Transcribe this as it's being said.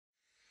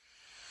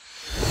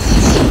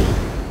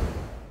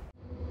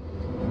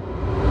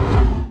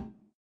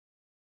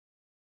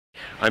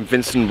I'm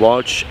Vincent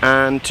Walsh,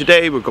 and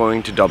today we're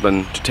going to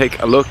Dublin to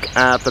take a look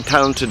at the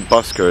talented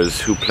Buskers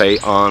who play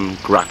on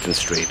Grafton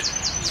Street.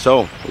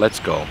 So,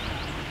 let's go.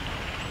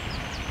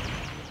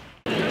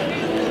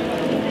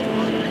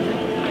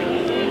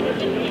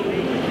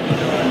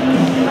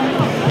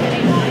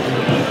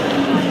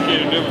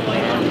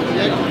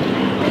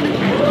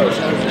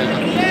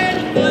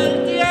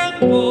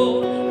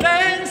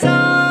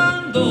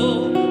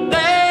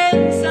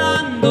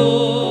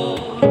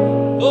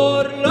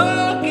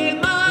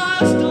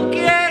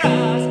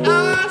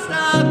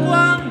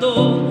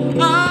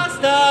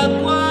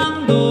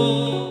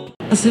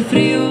 Hace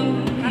frío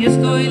y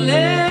estoy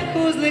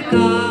lejos de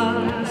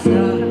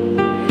casa.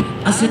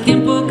 Hace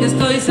tiempo que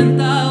estoy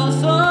sentado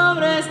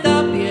sobre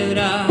esta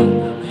piedra.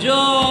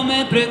 Yo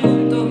me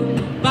pregunto,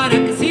 ¿para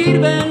qué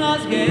sirven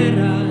las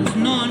guerras?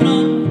 No,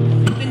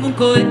 tengo un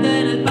cohete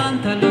en el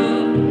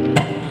pantalón.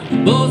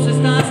 Vos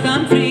estás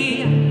tan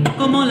fría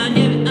como la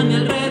nieve a mi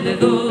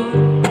alrededor.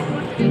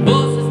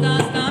 Vos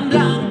estás tan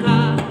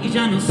blanca y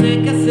ya no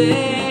sé qué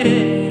hacer.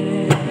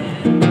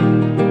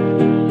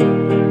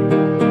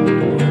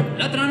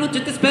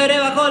 Esperé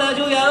bajo la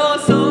lluvia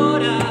 2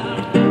 horas,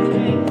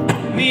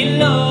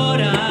 1000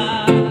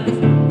 horas,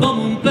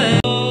 como un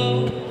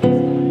perro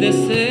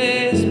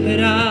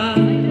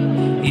desesperado.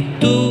 Y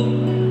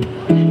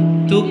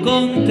tú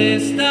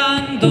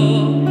contestando,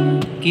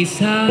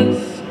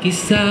 quizás,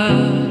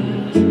 quizás,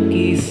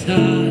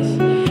 quizás,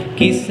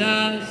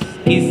 quizás,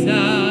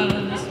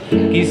 quizás,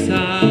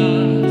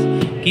 quizás,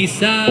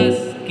 quizás,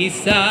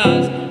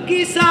 quizás,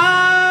 quizás.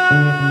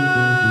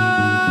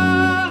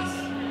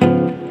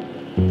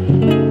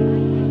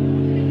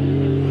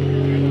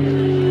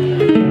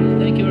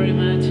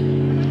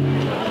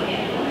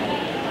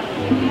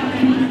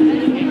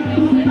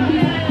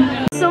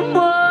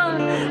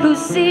 Someone who's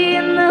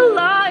seeing the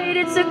light,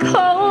 it's a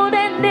cold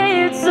and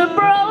it's a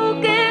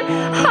broken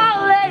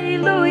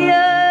hallelujah,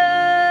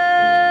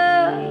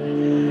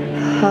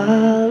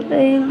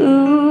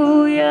 hallelujah,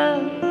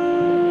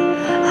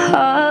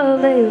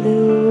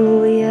 hallelujah,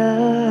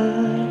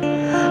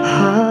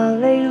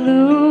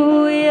 hallelujah,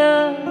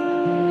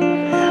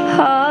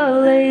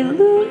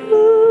 hallelujah.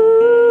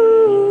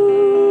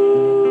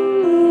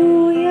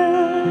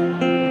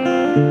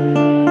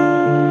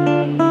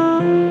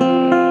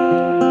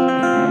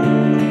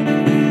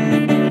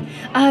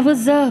 I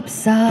was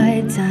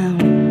upside down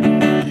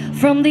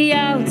from the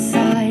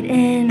outside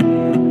in.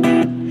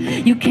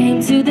 You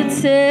came to the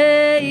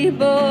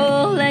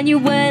table and you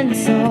went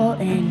all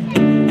in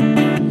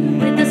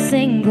with a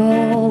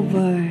single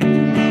word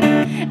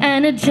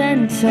and a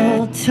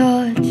gentle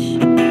touch.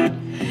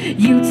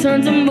 You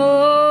turned a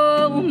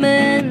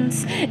moment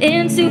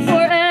into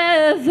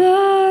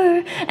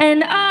forever,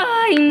 and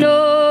I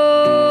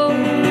know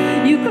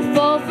you could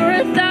fall for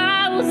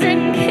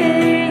 1,000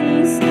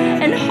 kings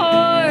and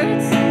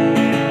hearts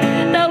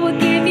that would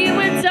give you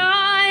a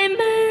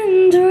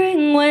diamond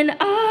ring. When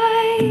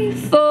I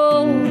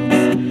fold,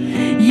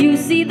 you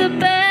see the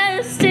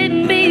best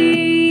in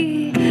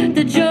me,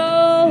 the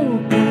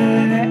Joker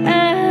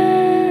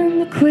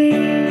and the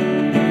Queen.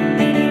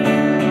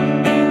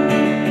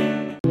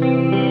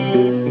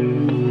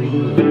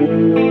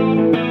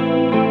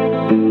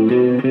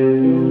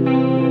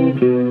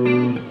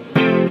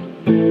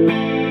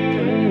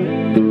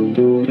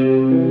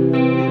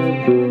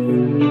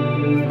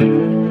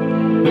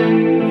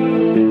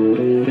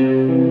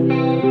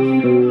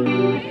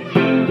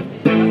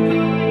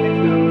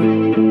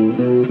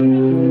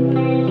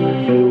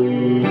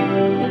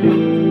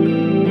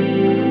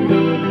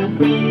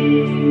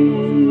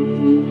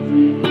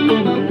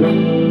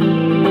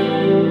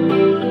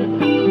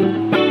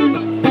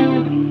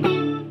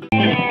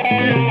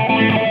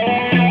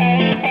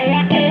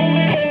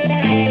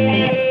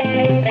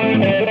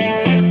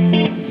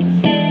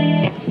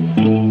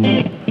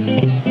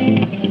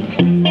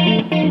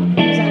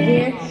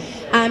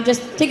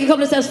 Just take a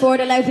couple of steps forward,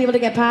 allow people to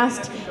get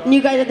past. And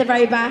you guys at the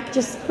very back,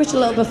 just push a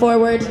little bit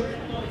forward.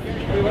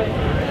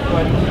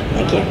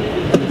 Thank you.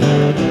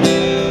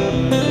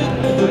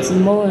 Put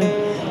some more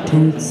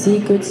told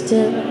secrets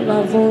till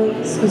my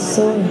voice was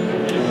sore.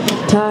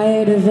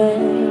 Tired of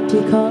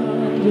empty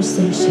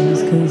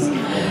conversations, 'cause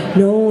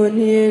no one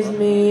hears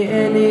me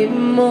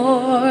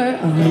anymore.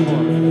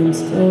 100 million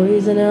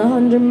stories and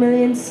 100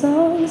 million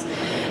songs.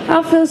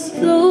 I feel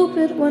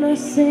stupid when I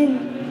sing.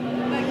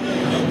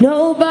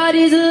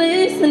 Nobody's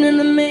listening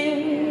to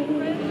me.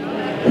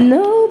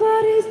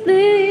 Nobody's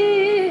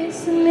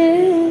listening.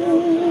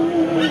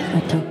 I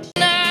talk to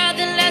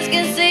nothing less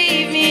can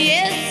save me.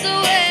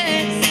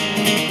 SOS.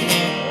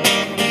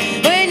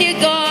 When you're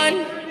gone,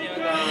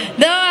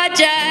 though I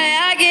try,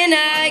 I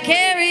cannot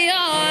carry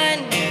on.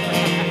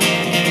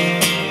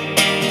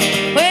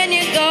 When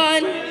you're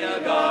gone,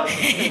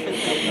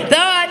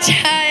 though I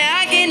try,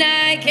 I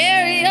cannot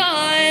carry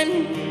on.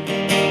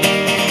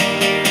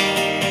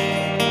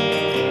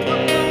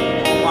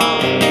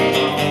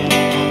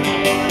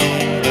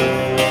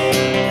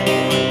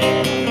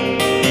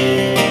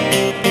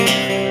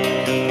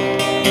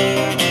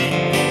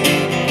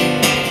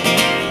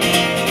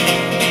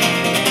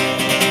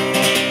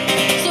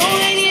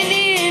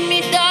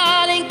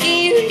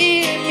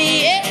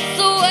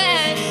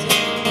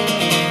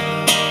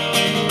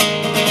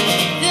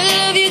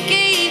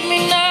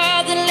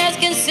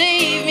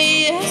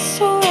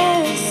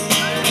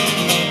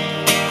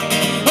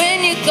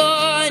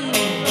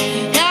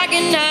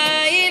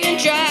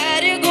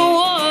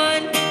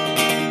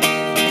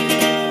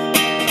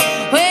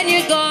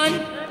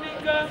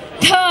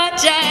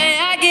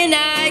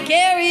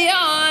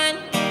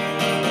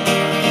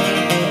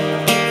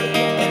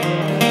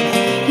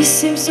 You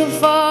seem so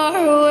far